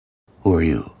Who are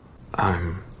you?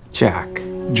 I'm Jack.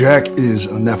 Jack is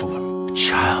a Nephilim. A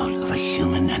child of a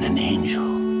human and an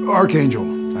angel.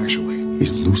 Archangel, actually.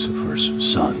 He's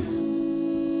Lucifer's son.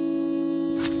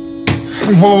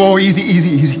 Whoa,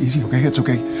 easy, okay? It's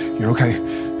okay. You're okay.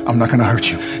 I'm not gonna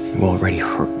hurt you. You already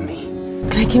hurt me.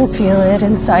 I can feel it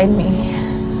inside me.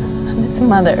 And its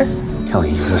mother.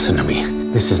 Kelly, you listen to me.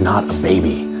 This is not a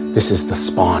baby. This is the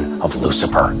spawn of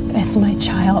Lucifer. It's my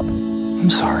child.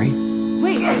 I'm sorry.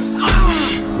 Wait.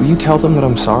 Will you tell them that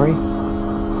I'm sorry?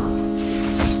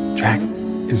 Jack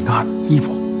is not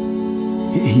evil.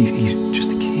 He's just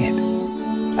a kid.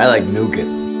 I like nougat.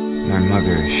 My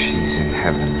mother, she's in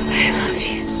heaven. I love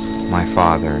you. My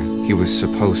father, he was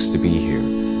supposed to be here,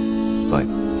 but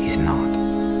he's not.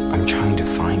 I'm trying to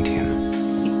find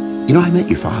him. You know, I met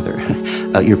your father.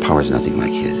 Your power's nothing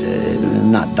like his.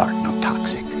 Not dark, not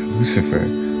toxic. Lucifer.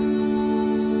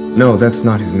 No, that's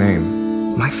not his name.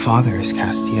 My father is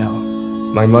Castiel.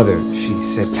 My mother, she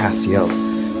said Castiel.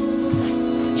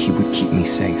 He would keep me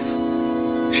safe.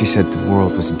 She said the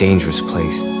world was a dangerous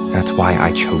place. That's why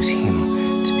I chose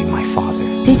him to be my father.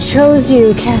 He chose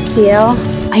you, Castiel.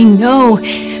 I know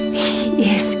he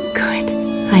is good.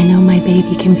 I know my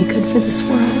baby can be good for this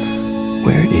world.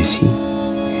 Where is he?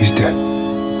 He's dead.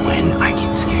 When I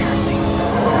get scared, things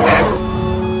happen.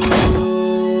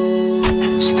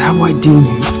 Is that why Dean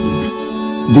hates me?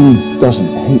 Dean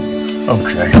doesn't hate you.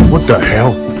 Okay, what the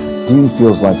hell? Dean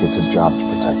feels like it's his job to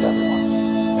protect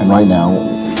everyone. And right now,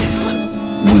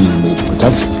 we need to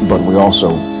protect him, but we also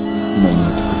may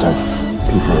need to protect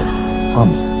people from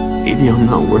you. Maybe I'm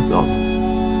not worth all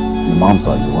this. Your mom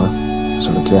thought you were.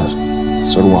 So did Cass.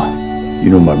 So do I. You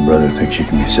know my brother thinks you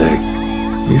can be saved.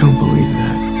 You don't believe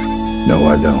that? No,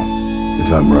 I don't.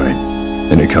 If I'm right,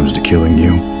 and it comes to killing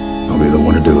you, I'll be the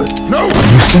one to do it. No!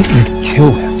 You sent me to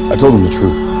kill him. I told him the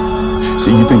truth.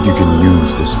 See, you think you can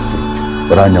use this freak,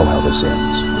 but I know how this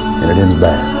ends, and it ends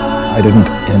bad. I didn't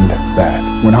end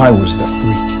bad when I was the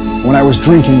freak. When I was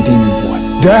drinking demon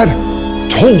blood. Dad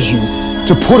told you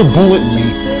to put a bullet in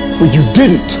me, but you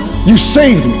didn't. You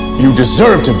saved me. You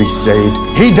deserve to be saved.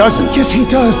 He doesn't. Yes, he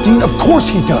does, Dean. Of course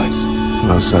he does.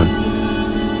 No, son.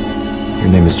 Your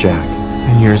name is Jack,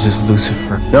 and yours is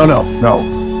Lucifer. No.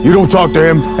 You don't talk to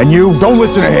him, and you don't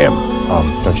listen to him.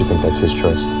 Don't you think that's his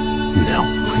choice? No.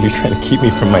 Are you trying to keep me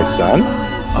from my son?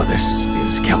 Oh, this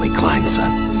is Kelly Kline's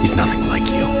son. He's nothing like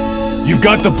you. You've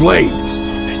got the blade. Stop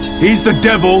it. He's the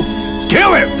devil.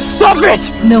 Kill him! Stop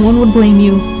it! No one would blame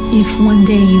you if one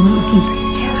day you were looking for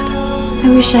your dad. I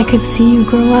wish I could see you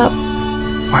grow up.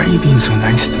 Why are you being so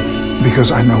nice to me?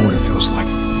 Because I know what it feels like.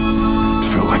 To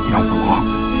feel like you don't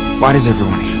belong. Why does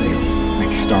everyone hate you?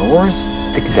 Like Star Wars?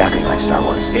 It's exactly like Star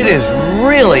Wars. It is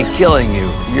really killing you.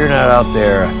 You're not out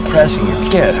there pressing your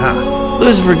kid, huh?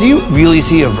 Lucifer, do you really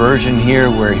see a version here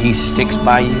where he sticks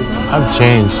by you? I've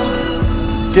changed.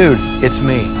 Dude, it's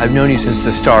me. I've known you since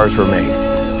the stars were made.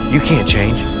 You can't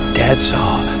change. Dad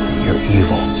saw that your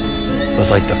evil was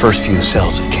like the first few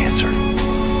cells of cancer.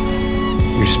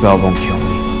 Your spell won't kill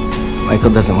me.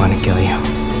 Michael doesn't want to kill you.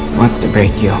 He wants to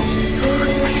break you.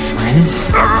 My friends?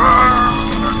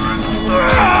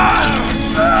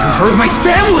 You hurt my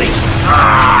family!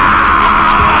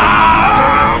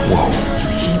 Whoa. You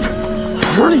keep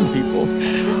hurting people.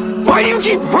 Why do you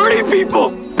keep hurting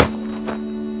people?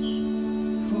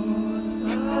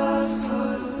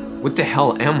 What the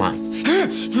hell am I?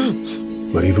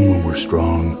 But even when we're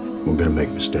strong, we're gonna make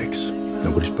mistakes.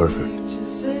 Nobody's perfect,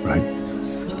 right?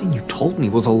 Everything you told me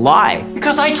was a lie.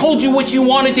 Because I told you what you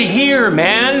wanted to hear,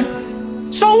 man.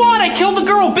 So what? I killed the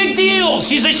girl. Big deal.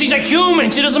 She's a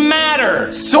human. She doesn't matter.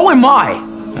 So am I!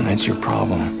 And that's your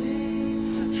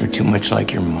problem. You're too much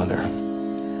like your mother.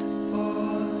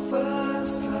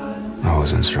 I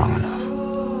wasn't strong enough.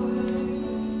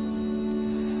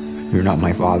 You're not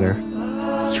my father.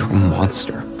 You're a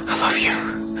monster. I love you.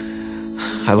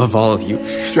 I love all of you.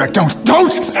 Jack, don't!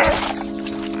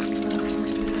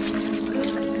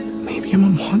 Maybe I'm a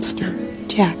monster.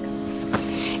 Jack,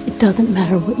 it doesn't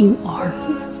matter what you are.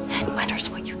 It matters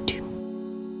what you do.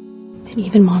 And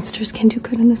even monsters can do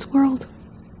good in this world.